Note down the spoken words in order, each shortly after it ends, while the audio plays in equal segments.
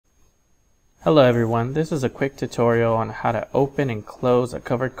Hello everyone, this is a quick tutorial on how to open and close a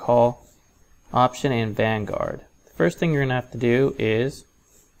covered call option in Vanguard. The first thing you're going to have to do is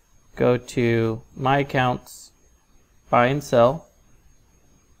go to My Accounts, Buy and Sell.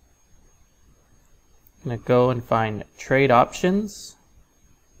 I'm going to go and find Trade Options.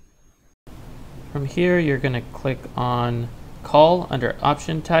 From here you're going to click on Call under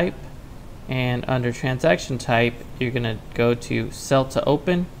Option Type, and under Transaction Type you're going to go to Sell to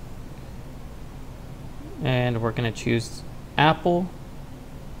Open. And we're going to choose Apple.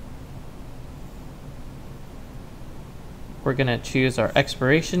 We're going to choose our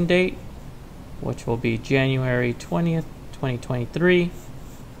expiration date, which will be January 20th, 2023.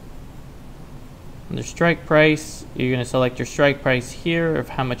 Under strike price, you're going to select your strike price here of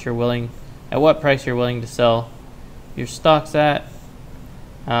how much you're willing, at what price you're willing to sell your stocks at.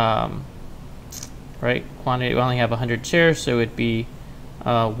 Right, quantity, we only have 100 shares, so it would be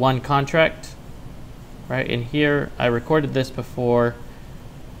one contract. Right, and here I recorded this before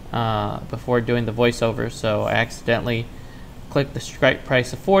doing the voiceover, so I accidentally clicked the strike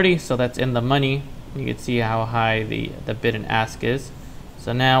price of 40, so that's in the money. You can see how high the bid and ask is.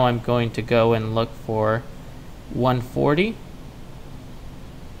 So now I'm going to go and look for 140. You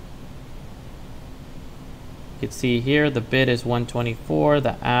can see here the bid is 124,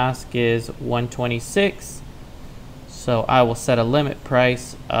 the ask is 126. So I will set a limit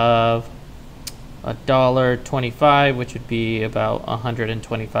price of $1.25, which would be about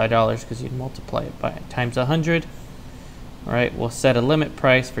 $125 because you'd multiply it by times 100. All right, we'll set a limit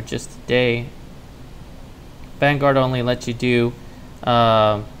price for just a day. Vanguard only lets you do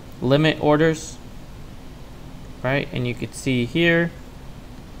limit orders, right? And you could see here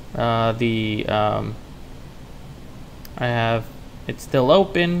I have it's still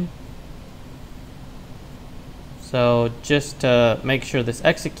open. So just to make sure this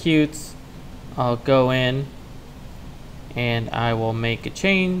executes, I'll go in and I will make a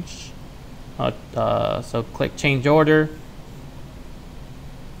change. So click change order.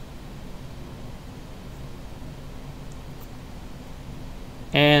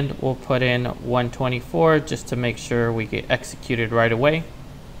 And we'll put in 124 just to make sure we get executed right away.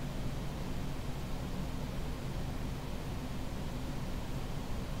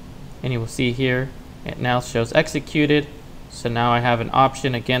 And you will see here it now shows executed. So now I have an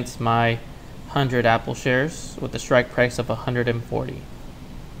option against my 100 Apple shares with a strike price of 140.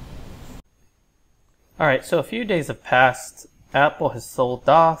 Alright, so a few days have passed. Apple has sold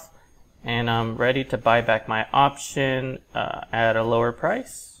off, and I'm ready to buy back my option at a lower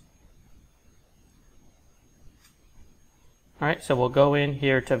price. Alright, so we'll go in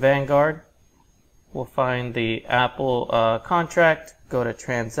here to Vanguard. We'll find the Apple contract, go to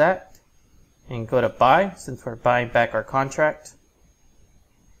Transact, and go to Buy, since we're buying back our contract.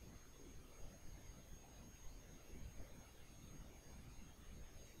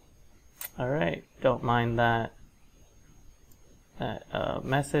 All right, don't mind that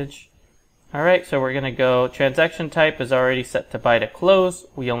message. All right, so we're gonna go, transaction type is already set to buy to close.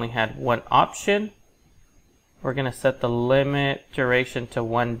 We only had one option. We're gonna set the limit duration to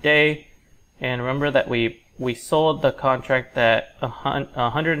 1 day. And remember that we sold the contract at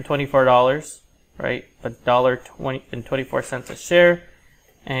 $124, right? $1.24 a share.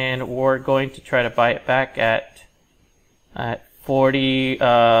 And we're going to try to buy it back at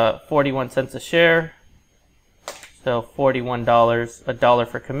 41 cents a share, so $41, $1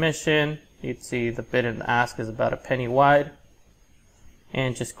 for commission. You'd see the bid and the ask is about a penny wide,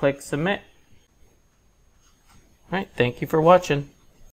 and just click submit. All right, thank you for watching.